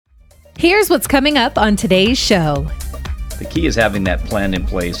Here's what's coming up on today's show. The key is having that plan in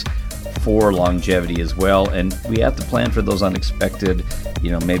place for longevity as well, and we have to plan for those unexpected,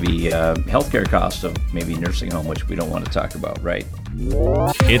 maybe healthcare costs of maybe nursing home, which we don't want to talk about, right?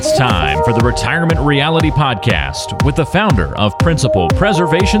 It's time for the Retirement Reality Podcast with the founder of Principal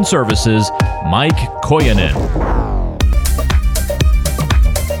Preservation Services, Mike Koyanen.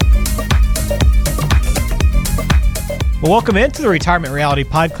 Well, welcome into the Retirement Reality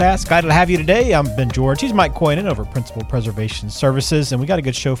Podcast. Glad to have you today. I'm Ben George. He's Mike Koyanen over at Principal Preservation Services, and we got a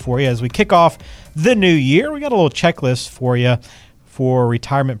good show for you as we kick off the new year. We got a little checklist for you for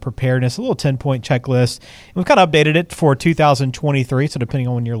retirement preparedness, a little 10-point checklist. And we've kind of updated it for 2023, so depending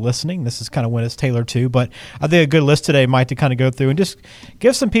on when you're listening, this is kind of when it's tailored to. But I think a good list today, Mike, to kind of go through and just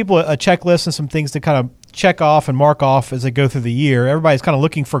give some people a checklist and some things to kind of check off and mark off as they go through the year. Everybody's kind of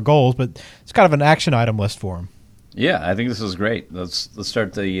looking for goals, but it's kind of an action item list for them. Yeah, I think this is great. Let's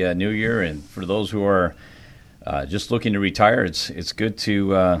start the new year, and for those who are just looking to retire, it's good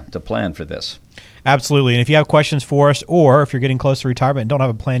to plan for this. Absolutely. And if you have questions for us, or if you're getting close to retirement and don't have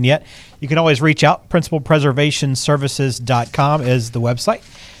a plan yet, you can always reach out. PrincipalPreservationServices.com is the website.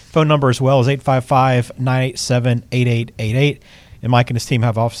 Phone number as well is 855-987-8888. And Mike and his team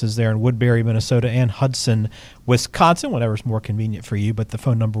have offices there in Woodbury, Minnesota, and Hudson, Wisconsin, whatever's more convenient for you. But the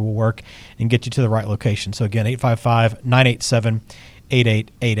phone number will work and get you to the right location. So, again,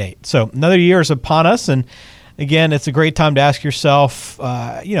 855-987-8888. So, another year is upon us. And, again, it's a great time to ask yourself,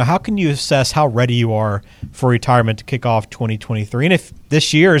 how can you assess how ready you are for retirement to kick off 2023? And if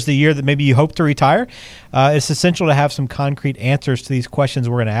this year is the year that maybe you hope to retire, it's essential to have some concrete answers to these questions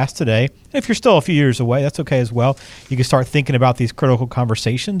we're going to ask today. And if you're still a few years away, that's okay as well. You can start thinking about these critical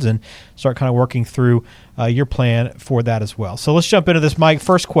conversations and start kind of working through your plan for that as well. So let's jump into this, Mike.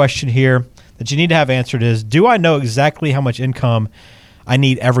 First question here that you need to have answered is, do I know exactly how much income I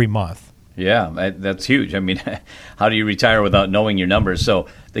need every month? Yeah, that's huge. I mean, how do you retire without knowing your numbers? So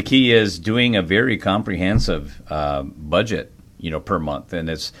the key is doing a very comprehensive budget, per month. And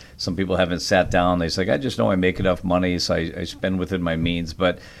it's some people haven't sat down. They say, I just know I make enough money, so I spend within my means.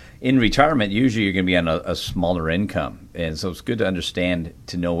 But in retirement, usually you're going to be on a smaller income. And so it's good to understand,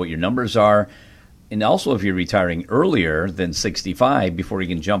 to know what your numbers are. And also, if you're retiring earlier than 65, before you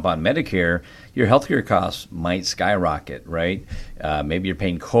can jump on Medicare, your healthcare costs might skyrocket, right? Maybe you're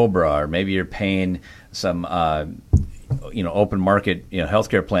paying COBRA, or maybe you're paying some, open market,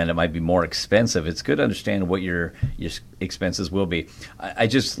 healthcare plan that might be more expensive. It's good to understand what your expenses will be. I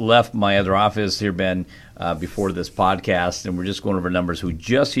just left my other office here, Ben, before this podcast, and we're just going over numbers. He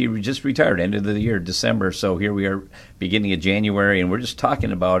just retired, end of the year, December. So here we are, beginning of January, and we're just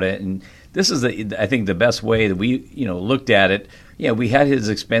talking about it. And this is, I think, the best way that we, looked at it. Yeah, we had his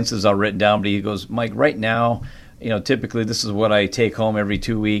expenses all written down, but he goes, Mike, right now, typically this is what I take home every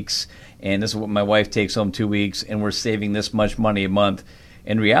 2 weeks, and this is what my wife takes home 2 weeks, and we're saving this much money a month.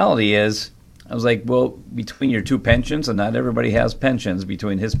 And reality is, I was like, well, between your two pensions, and not everybody has pensions,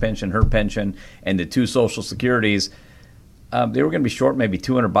 between his pension, her pension, and the two Social Securities, they were going to be short maybe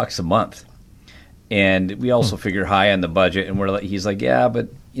 $200 a month. And we also figure high on the budget, and he's like, yeah, but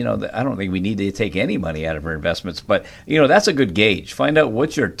I don't think we need to take any money out of our investments. But that's a good gauge. Find out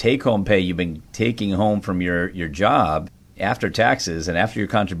what's your take-home pay you've been taking home from your job after taxes and after your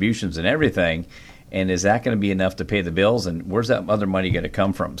contributions and everything, and is that going to be enough to pay the bills? And where's that other money going to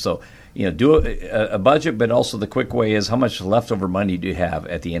come from? So do a budget, but also the quick way is, how much leftover money do you have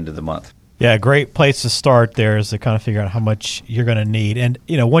at the end of the month? Yeah, a great place to start there is to kind of figure out how much you're going to need. And,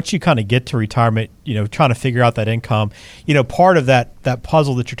 once you kind of get to retirement, trying to figure out that income, part of that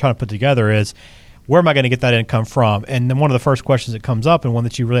puzzle that you're trying to put together is, where am I going to get that income from? And then one of the first questions that comes up, and one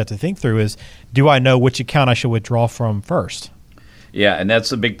that you really have to think through, is, do I know which account I should withdraw from first? Yeah, and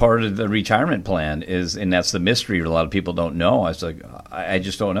that's a big part of the retirement plan and that's the mystery a lot of people don't know. I was like, I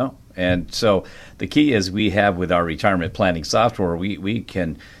just don't know. And so the key is, we have with our retirement planning software, we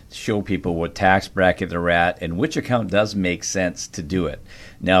can show people what tax bracket they're at and which account does make sense to do it.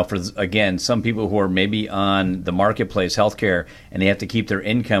 Now, for, again, some people who are maybe on the marketplace healthcare and they have to keep their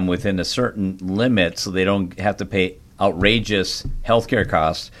income within a certain limit so they don't have to pay outrageous healthcare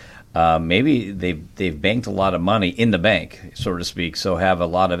costs, maybe they've banked a lot of money in the bank, so to speak, so have a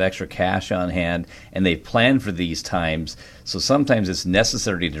lot of extra cash on hand, and they've planned for these times. So sometimes it's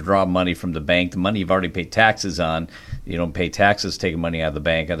necessary to draw money from the bank, the money you've already paid taxes on. You don't pay taxes taking money out of the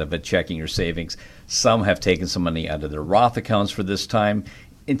bank, out of a checking or savings. Some have taken some money out of their Roth accounts for this time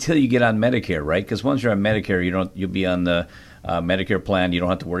until you get on Medicare, right? Because once you're on Medicare, you'll be on the Medicare plan. You don't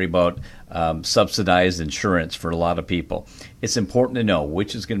have to worry about subsidized insurance for a lot of people. It's important to know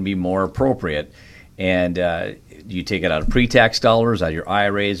which is going to be more appropriate. And you take it out of pre-tax dollars, out of your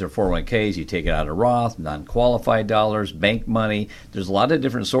IRAs or 401ks. You take it out of Roth, non-qualified dollars, bank money. There's a lot of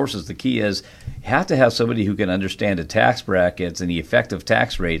different sources. The key is you have to have somebody who can understand the tax brackets and the effective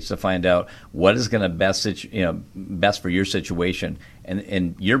tax rates to find out what is going to best for your situation.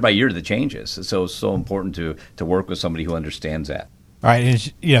 And year by year, the changes. So it's so important to work with somebody who understands that. All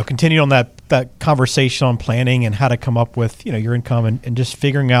right, and continue on that conversation on planning and how to come up with your income and just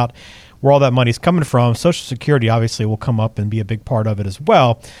figuring out where all that money's coming from. Social Security obviously will come up and be a big part of it as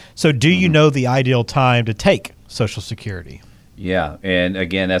well. So do you know the ideal time to take Social Security? Yeah, and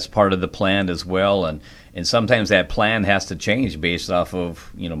again, that's part of the plan as well. And sometimes that plan has to change based off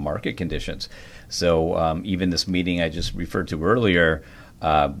of market conditions. So even this meeting I just referred to earlier,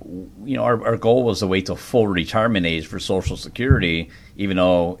 our goal was to wait till full retirement age for Social Security, even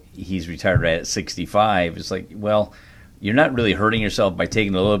though he's retired at 65. It's like, well, you're not really hurting yourself by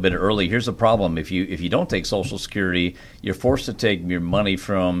taking it a little bit early. Here's the problem. If you don't take Social Security, you're forced to take your money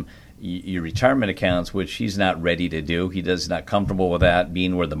from your retirement accounts, which he's not ready to do. He's not comfortable with that,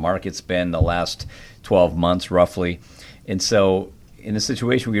 being where the market's been the last 12 months roughly. And so in a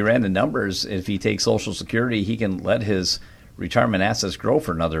situation we ran the numbers, if he takes Social Security, he can let his retirement assets grow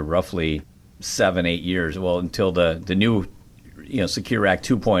for another roughly 7-8 years. Well, until the new Secure Act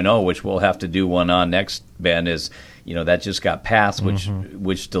 2.0, which we'll have to do one on next, Ben, is that just got passed,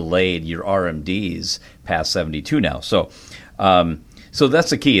 which delayed your RMDs past 72 now. So that's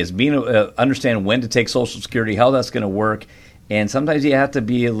the key, is being understand when to take Social Security, how that's going to work, and sometimes you have to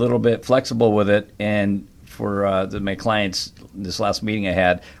be a little bit flexible with it. And for my clients, this last meeting I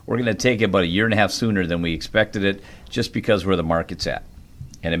had, we're going to take it about a year and a half sooner than we expected it, just because where the market's at,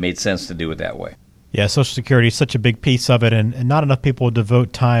 and it made sense to do it that way. Yeah, Social Security is such a big piece of it, and not enough people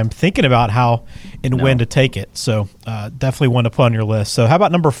devote time thinking about how and when to take it. So definitely one to put on your list. So how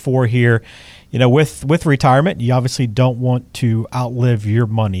about number 4 here? With retirement, you obviously don't want to outlive your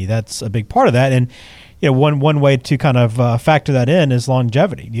money. That's a big part of that. And one way to kind of factor that in is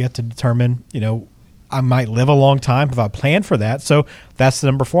longevity. You have to determine, I might live a long time if I plan for that. So that's the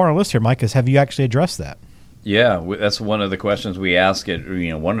number 4 on our list here, Mike, is have you actually addressed that? Yeah, that's one of the questions we ask at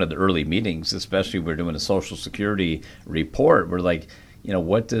one of the early meetings, especially if we're doing a Social Security report. We're like,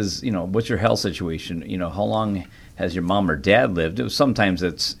 what's your health situation? How long has your mom or dad lived? Sometimes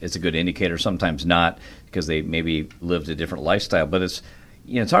it's a good indicator, sometimes not, because they maybe lived a different lifestyle. But it's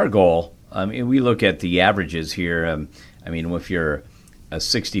our goal. We look at the averages here. If you're a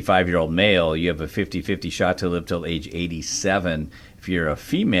 65-year-old male, you have a 50-50 shot to live till age 87. If you're a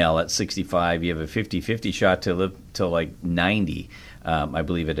female at 65, you have a 50-50 shot to live till like 90, I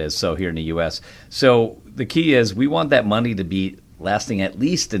believe it is, so here in the U.S. So the key is we want that money to be lasting at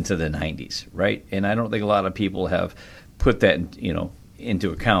least into the 90s, right? And I don't think a lot of people have put that,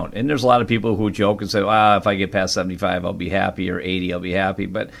 into account. And there's a lot of people who joke and say, if I get past 75, I'll be happy, or 80, I'll be happy.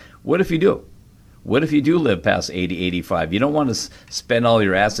 But what if you do? What if you do live past 80, 85? You don't want to spend all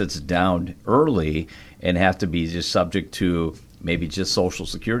your assets down early and have to be just subject to maybe just Social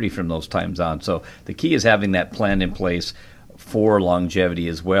Security from those times on. So the key is having that plan in place for longevity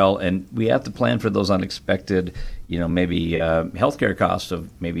as well. And we have to plan for those unexpected, maybe healthcare costs of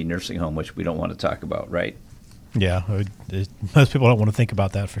maybe nursing home, which we don't want to talk about, right? Yeah, most people don't want to think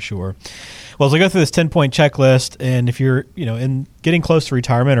about that for sure. Well, as I go through this 10-point checklist, and if you're, in getting close to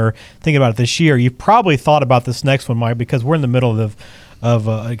retirement or thinking about it this year, you've probably thought about this next one, Mike, because we're in the middle of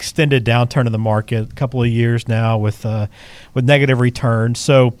an extended downturn in the market, a couple of years now with negative returns.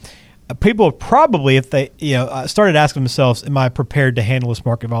 So people probably, if they started asking themselves, am I prepared to handle this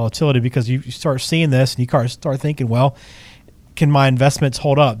market volatility? Because you start seeing this and you start thinking, well, can my investments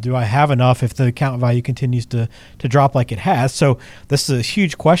hold up? Do I have enough if the account value continues to drop like it has? So this is a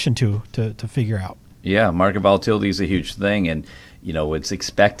huge question to figure out. Yeah, market volatility is a huge thing, and it's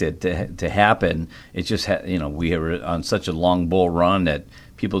expected to happen. It's just we are on such a long bull run that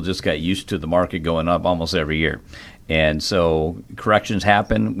people just got used to the market going up almost every year, and so corrections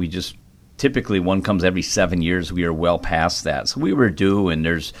happen. We just typically one comes every 7 years. We are well past that, so we were due, and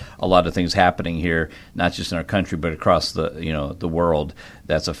there's a lot of things happening here, not just in our country but across the world,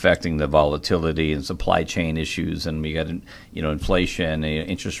 that's affecting the volatility and supply chain issues. And we got inflation,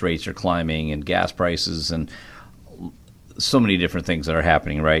 interest rates are climbing, and gas prices, and so many different things that are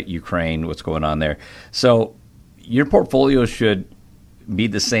happening, right? Ukraine, what's going on there. So your portfolio should be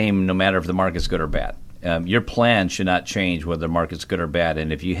the same no matter if the market's good or bad. Your plan should not change whether the market's good or bad.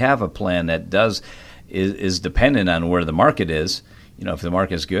 And if you have a plan that is dependent on where the market is, if the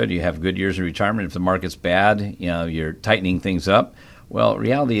market's good, you have good years of retirement. If the market's bad, you're tightening things up. Well,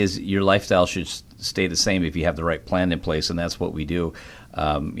 reality is your lifestyle should stay the same if you have the right plan in place, and that's what we do.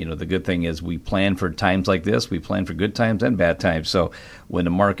 The good thing is we plan for times like this. We plan for good times and bad times. So when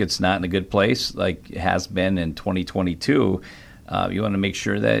the market's not in a good place, like it has been in 2022, you want to make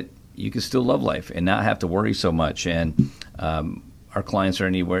sure that you can still love life and not have to worry so much. And our clients are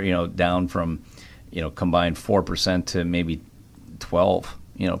anywhere, down from, combined 4% to maybe 12,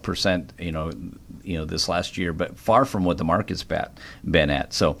 percent, this last year, but far from what the market's been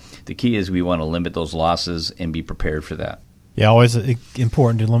at. So the key is we want to limit those losses and be prepared for that. Yeah, always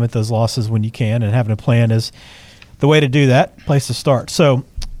important to limit those losses when you can, and having a plan is the way to do that, place to start. So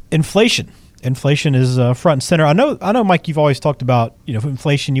inflation is front and center. I know, Mike, you've always talked about,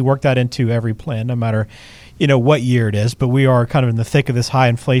 inflation, you work that into every plan, no matter, what year it is, but we are kind of in the thick of this high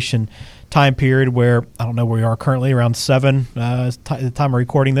inflation time period where, I don't know where we are currently, around 7 at the time of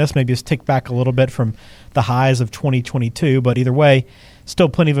recording this. Maybe it's ticked back a little bit from the highs of 2022, but either way, still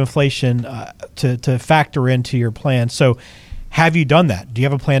plenty of inflation to factor into your plan. So have you done that? Do you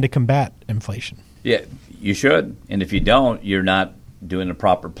have a plan to combat inflation? Yeah, you should. And if you don't, you're not doing a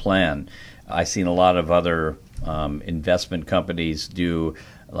proper plan. I've seen a lot of other investment companies do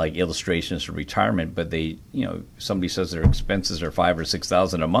like illustrations for retirement, but they, somebody says their expenses are $5,000 or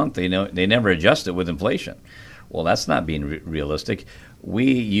 $6,000 a month. They never adjust it with inflation. Well, that's not being realistic. We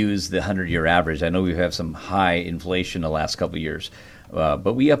use the 100-year average. I know we have some high inflation the last couple of years,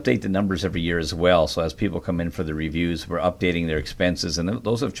 but we update the numbers every year as well. So as people come in for the reviews, we're updating their expenses, and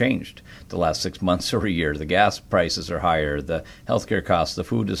those have changed the last 6 months or a year. The gas prices are higher, the healthcare costs, the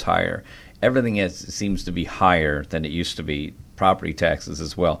food is higher. Everything seems to be higher than it used to be. Property taxes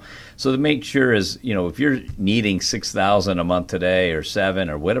as well. So to make sure is, if you're needing $6,000 a month today or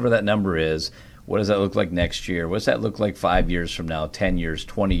 $7,000 or whatever that number is, what does that look like next year? What does that look like 5 years from now, 10 years,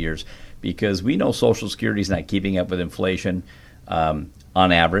 20 years? Because we know Social Security is not keeping up with inflation on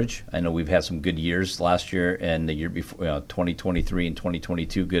average. I know we've had some good years last year and the year before, 2023 and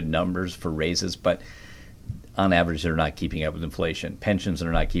 2022, good numbers for raises, but on average, they're not keeping up with inflation. Pensions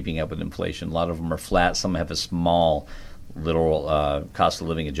are not keeping up with inflation. A lot of them are flat. Some have a small little cost of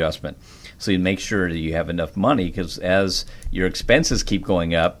living adjustment. So you make sure that you have enough money, because as your expenses keep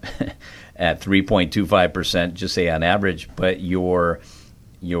going up at 3.25%, just say on average, but your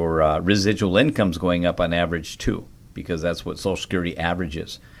residual income's going up on average too, because that's what Social Security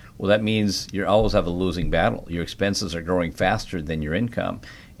averages. Well, that means you always have a losing battle. Your expenses are growing faster than your income,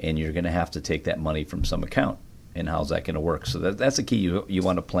 and you're going to have to take that money from some account. And how's that going to work? So that's the key. You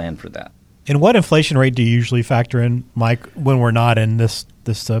want to plan for that. And what inflation rate do you usually factor in, Mike, when we're not in this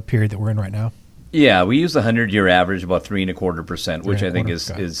period that we're in right now? Yeah, we use the 100-year average, about 3.25%, which I think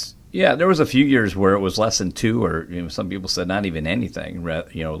is there was a few years where it was less than 2, or some people said not even anything,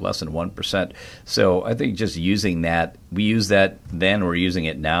 less than 1%. So I think just using that, we used that then, we're using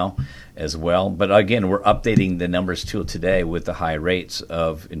it now as well. But again, we're updating the numbers till today with the high rates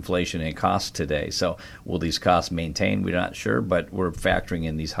of inflation and costs today. So will these costs maintain? We're not sure, but we're factoring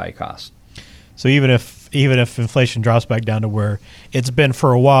in these high costs. So even if inflation drops back down to where it's been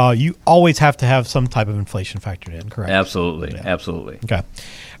for a while, you always have to have some type of inflation factored in, correct? Absolutely, absolutely. Okay. All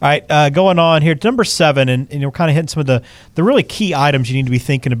right, going on here to number 7, and we're kind of hitting some of the really key items you need to be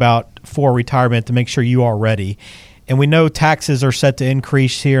thinking about for retirement to make sure you are ready. And we know taxes are set to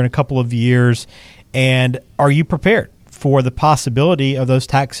increase here in a couple of years. And are you prepared for the possibility of those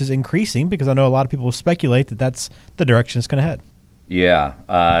taxes increasing? Because I know a lot of people speculate that that's the direction it's going to head. Yeah,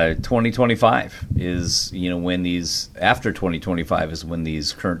 2025 is, after 2025 is when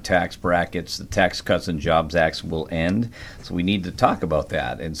these current tax brackets, the Tax Cuts and Jobs Acts will end. So we need to talk about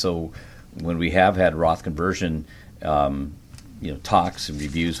that. And so when we have had Roth conversion, talks and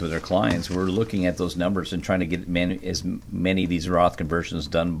reviews with our clients, we're looking at those numbers and trying to get as many of these Roth conversions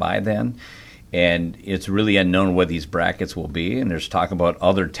done by then. And it's really unknown what these brackets will be. And there's talk about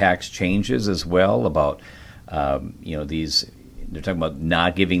other tax changes as well, about, these. They're talking about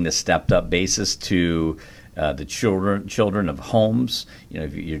not giving the stepped-up basis to the children of homes.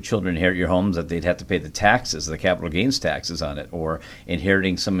 If your children inherit your homes, that they'd have to pay the taxes, the capital gains taxes on it, or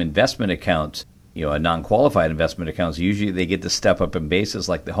inheriting some investment accounts, a non-qualified investment accounts. Usually they get the step-up in basis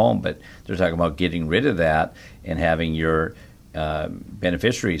like the home, but they're talking about getting rid of that and having your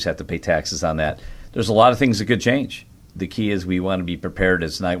beneficiaries have to pay taxes on that. There's a lot of things that could change. The key is we want to be prepared.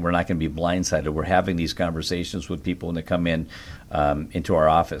 We're not going to be blindsided. We're having these conversations with people when they come in into our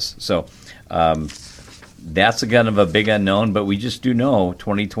office. So that's kind of a big unknown, but we just do know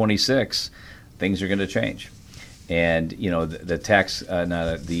 2026 things are going to change. And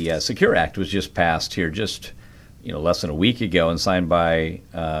the Secure Act was just passed here less than a week ago and signed by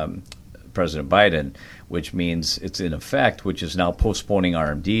President Biden, which means it's in effect, which is now postponing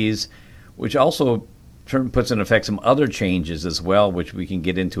RMDs, which also puts in effect some other changes as well, which we can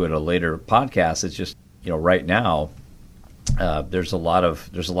get into at a later podcast. It's just, right now, there's a lot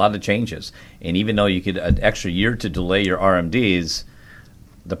of changes, and even though you could an extra year to delay your RMDs,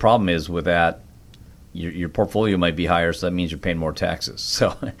 the problem is with that, your portfolio might be higher, so that means you're paying more taxes.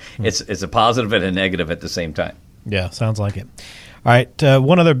 So it's a positive and a negative at the same time. Yeah, sounds like it. All right,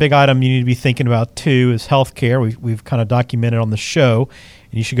 one other big item you need to be thinking about too is healthcare. We've kind of documented on the show,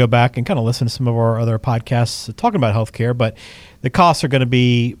 and you should go back and kind of listen to some of our other podcasts talking about healthcare. But the costs are going to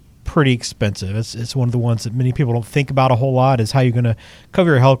be pretty expensive. It's one of the ones that many people don't think about a whole lot, is how you're going to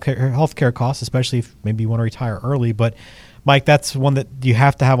cover your healthcare costs, especially if maybe you want to retire early. But Mike, that's one that you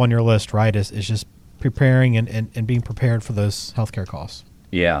have to have on your list, right? Is just preparing and being prepared for those healthcare costs.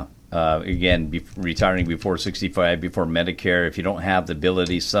 Yeah. Again, retiring before 65, before Medicare, if you don't have the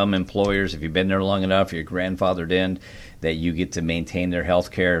ability, some employers, if you've been there long enough, you're grandfathered in, that you get to maintain their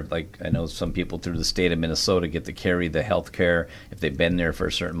health care. Like I know some people through the state of Minnesota get to carry the health care if they've been there for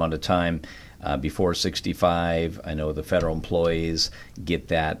a certain amount of time before 65. I know the federal employees get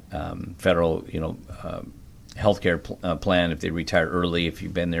that federal, health care plan if they retire early. If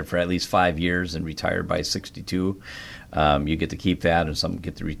you've been there for at least 5 years and retired by 62, you get to keep that, and some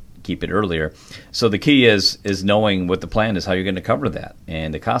get to keep it earlier. So the key is knowing what the plan is, how you're going to cover that,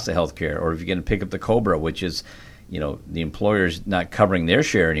 and the cost of health care. Or if you're going to pick up the COBRA, which is, the employer's not covering their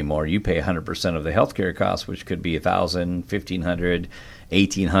share anymore, you pay 100% of the health care costs, which could be $1,000, $1,500,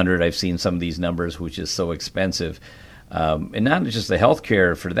 $1,800. I've seen some of these numbers, which is so expensive. And not just the health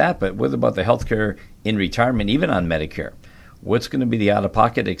care for that, but what about the health care in retirement, even on Medicare? What's going to be the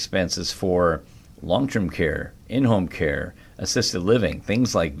out-of-pocket expenses for long-term care, in-home care, assisted living,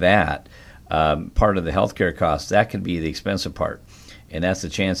 things like that? Part of the health care costs, that could be the expensive part. And that's the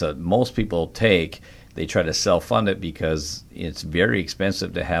chance that most people take. They try to self-fund it because it's very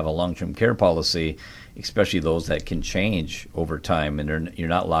expensive to have a long-term care policy, especially those that can change over time, and you're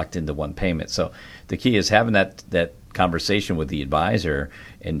not locked into one payment. So the key is having that conversation with the advisor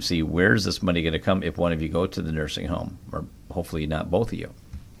and see, where's this money going to come if one of you go to the nursing home, or hopefully not both of you.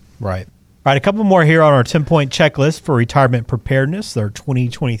 Right. All right, a couple more here on our 10-point checklist for retirement preparedness, their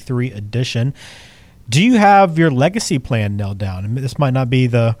 2023 edition. Do you have your legacy plan nailed down? And this might not be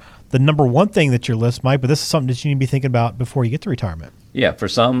the number one thing that's your list, Mike, but this is something that you need to be thinking about before you get to retirement. Yeah, for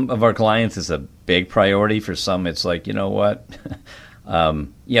some of our clients, it's a big priority. For some, it's like, you know what?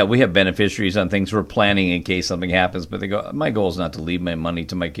 We have beneficiaries on things we're planning in case something happens, but they go, my goal is not to leave my money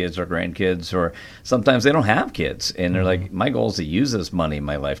to my kids or grandkids, or sometimes they don't have kids, and they're like, my goal is to use this money in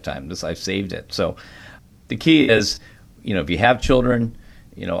my lifetime. I've saved it. So the key is, if you have children,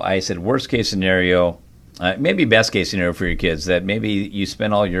 I said worst case scenario, maybe best case scenario for your kids, that maybe you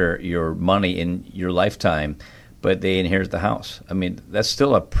spend all your money in your lifetime, but they inherit the house. I mean, that's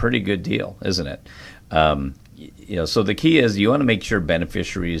still a pretty good deal, isn't it? So the key is you want to make sure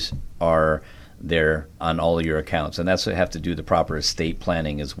beneficiaries are there on all of your accounts, and that's what you have to do the proper estate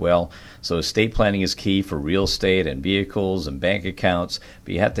planning as well. So estate planning is key for real estate and vehicles and bank accounts,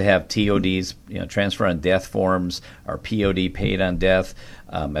 but you have to have TODs, transfer on death forms, or POD, paid on death,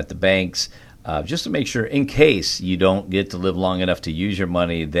 at the banks, just to make sure in case you don't get to live long enough to use your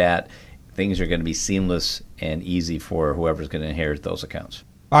money, that things are going to be seamless and easy for whoever's going to inherit those accounts.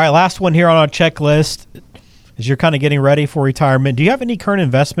 All right, last one here on our checklist. As you're kind of getting ready for retirement, do you have any current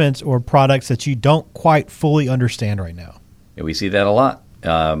investments or products that you don't quite fully understand right now? Yeah, we see that a lot.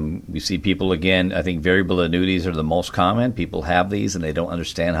 We see people, again, I think variable annuities are the most common. People have these and they don't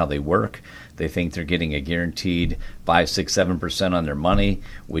understand how they work. They think they're getting a guaranteed 5, 6, 7% on their money,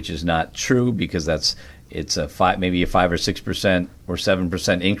 which is not true, because it's maybe a 5 or 6% or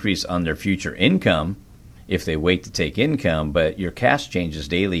 7% increase on their future income if they wait to take income, but your cash changes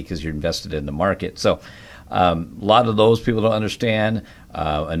daily because you're invested in the market. So a lot of those people don't understand.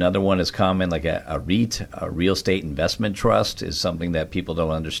 Another one is common, like a REIT, a real estate investment trust, is something that people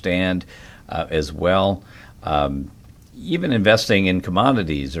don't understand as well. Even investing in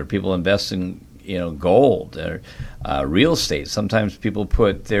commodities, or people invest in gold or real estate. Sometimes people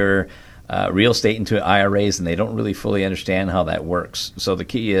put their real estate into IRAs and they don't really fully understand how that works. So the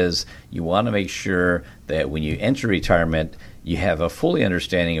key is you want to make sure that when you enter retirement, you have a fully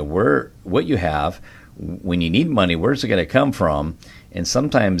understanding of what you have. When you need money, where's it going to come from? And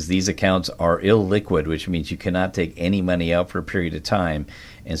sometimes these accounts are illiquid, which means you cannot take any money out for a period of time.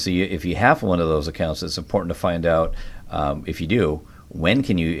 And so if you have one of those accounts, it's important to find out, if you do, when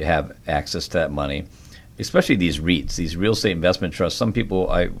can you have access to that money? especially these REITs, these real estate investment trusts. Some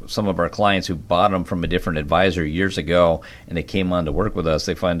of our clients who bought them from a different advisor years ago, and they came on to work with us,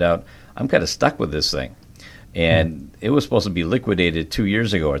 they find out, I'm kind of stuck with this thing. And it was supposed to be liquidated 2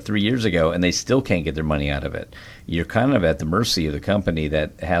 years ago or 3 years ago, and they still can't get their money out of it. You're kind of at the mercy of the company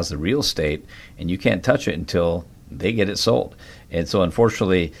that has the real estate, and you can't touch it until they get it sold. And so,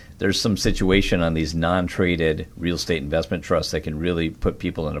 unfortunately, there's some situation on these non-traded real estate investment trusts that can really put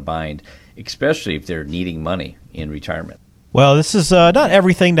people in a bind, especially if they're needing money in retirement. Well, this is not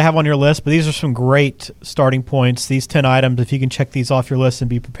everything to have on your list, but these are some great starting points. These 10 items, if you can check these off your list and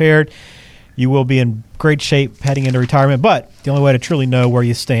be prepared, you will be in great shape heading into retirement. But the only way to truly know where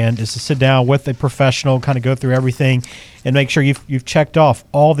you stand is to sit down with a professional, kind of go through everything, and make sure you've checked off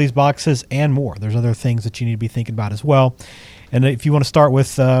all these boxes and more. There's other things that you need to be thinking about as well. And if you want to start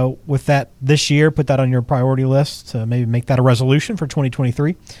with that this year, put that on your priority list, maybe make that a resolution for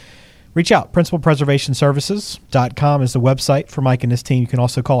 2023. Reach out. PrincipalPreservationServices.com is the website for Mike and his team. You can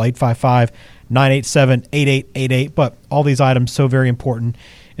also call 855-987-8888. But all these items so very important,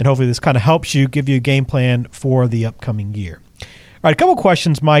 and hopefully this kind of helps you, give you a game plan for the upcoming year. All right, a couple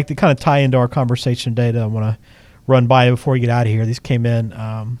questions, Mike, that kind of tie into our conversation today that I want to run by before we get out of here. These came in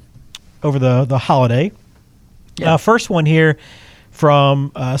over the holiday. Yeah. First one here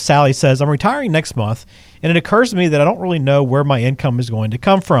from Sally says, I'm retiring next month, and it occurs to me that I don't really know where my income is going to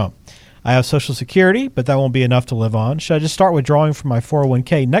come from. I have Social Security, but that won't be enough to live on. Should I just start withdrawing from my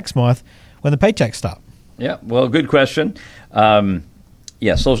 401k next month when the paychecks stop? Yeah, well, good question. So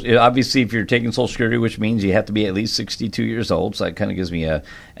obviously, if you're taking Social Security, which means you have to be at least 62 years old, so that kind of gives me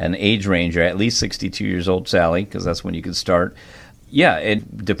an age range. You're at least 62 years old, Sally, because that's when you can start. Yeah,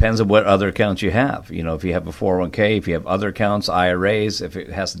 it depends on what other accounts you have. You know, if you have a 401k, if you have other accounts, IRAs, if it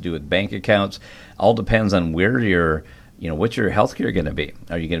has to do with bank accounts, all depends on where what's your health care going to be.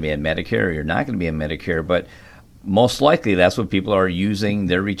 Are you going to be in Medicare or you're not going to be in Medicare? But most likely that's what people are using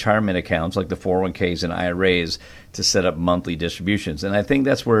their retirement accounts, like the 401ks and IRAs, to set up monthly distributions. And I think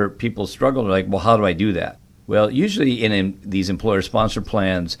that's where people struggle. They're like, well, how do I do that? Well, usually in these employer-sponsored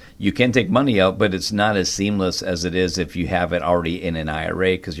plans, you can take money out, but it's not as seamless as it is if you have it already in an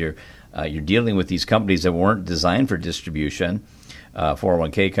IRA, because you're dealing with these companies that weren't designed for distribution,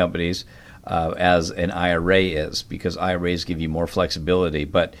 401k companies, as an IRA is, because IRAs give you more flexibility.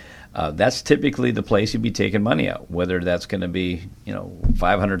 But that's typically the place you'd be taking money out, whether that's going to be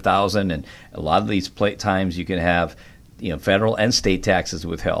 $500,000, and a lot of these times you can have federal and state taxes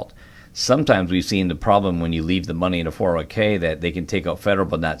withheld. Sometimes we've seen the problem when you leave the money in a 401k that they can take out federal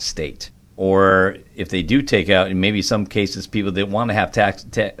but not state. Or if they do take out, and maybe some cases people that want to have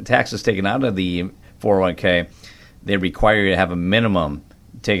taxes taken out of the 401k, they require you to have a minimum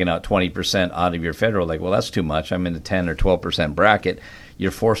taking out 20% out of your federal. Like, well, that's too much. I'm in the 10 or 12% bracket.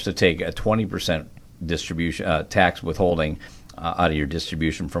 You're forced to take a 20% distribution tax withholding out of your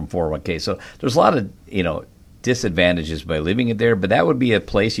distribution from 401k. So there's a lot of disadvantages by leaving it there, but that would be a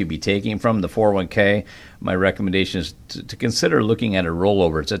place you'd be taking from the 401k. My recommendation is to consider looking at a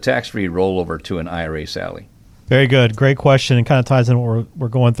rollover. It's a tax-free rollover to an IRA, Sally. Very good. Great question, and kind of ties in what we're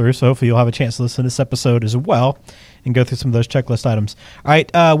going through. So hopefully you'll have a chance to listen to this episode as well and go through some of those checklist items. All right,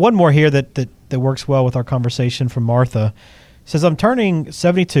 one more here that works well with our conversation from Martha. Says, I'm turning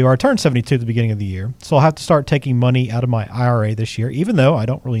 72, or I turned 72 at the beginning of the year, so I'll have to start taking money out of my IRA this year, even though I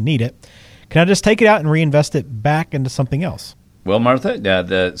don't really need it. Can I just take it out and reinvest it back into something else? Well, Martha,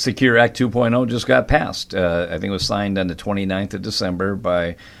 the Secure Act 2.0 just got passed. I think it was signed on the 29th of December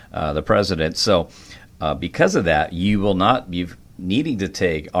by the president. So because of that, you will not be needing to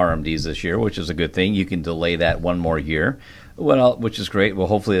take RMDs this year, which is a good thing. You can delay that one more year, which is great. Well,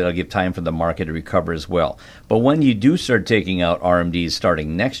 hopefully that'll give time for the market to recover as well. But when you do start taking out RMDs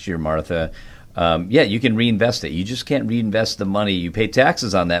starting next year, Martha, you can reinvest it. You just can't reinvest the money. You pay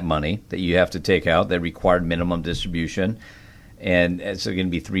taxes on that money that you have to take out, that required minimum distribution, and it's going to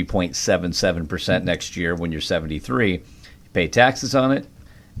be 3.77% next year when you're 73. You pay taxes on it.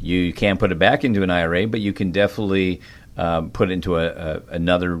 You can't put it back into an IRA, but you can definitely put it into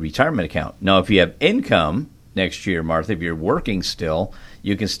another retirement account. Now, if you have income next year, Martha, if you're working still,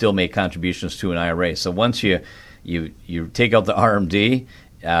 you can still make contributions to an IRA. So once you take out the RMD,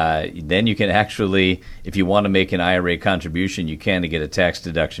 then you can actually, if you want to make an IRA contribution, you can to get a tax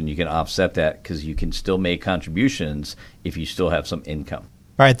deduction. You can offset that because you can still make contributions if you still have some income.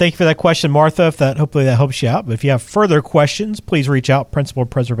 All right, thank you for that question, Martha. Hopefully that helps you out. But if you have further questions, please reach out,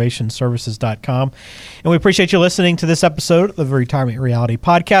 PrincipalPreservationServices.com. And we appreciate you listening to this episode of the Retirement Reality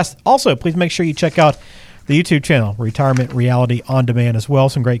Podcast. Also, please make sure you check out the YouTube channel, Retirement Reality On Demand as well.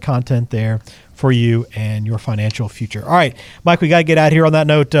 Some great content there for you and your financial future. All right, Mike, we got to get out here on that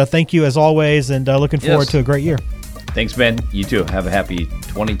note. Thank you as always, and looking forward to a great year. Thanks, Ben. You too. Have a happy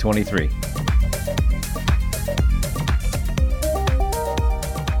 2023.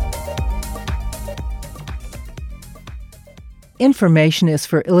 Information is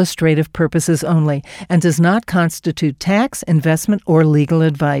for illustrative purposes only and does not constitute tax, investment, or legal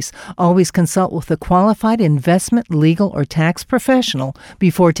advice. Always consult with a qualified investment, legal, or tax professional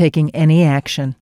before taking any action.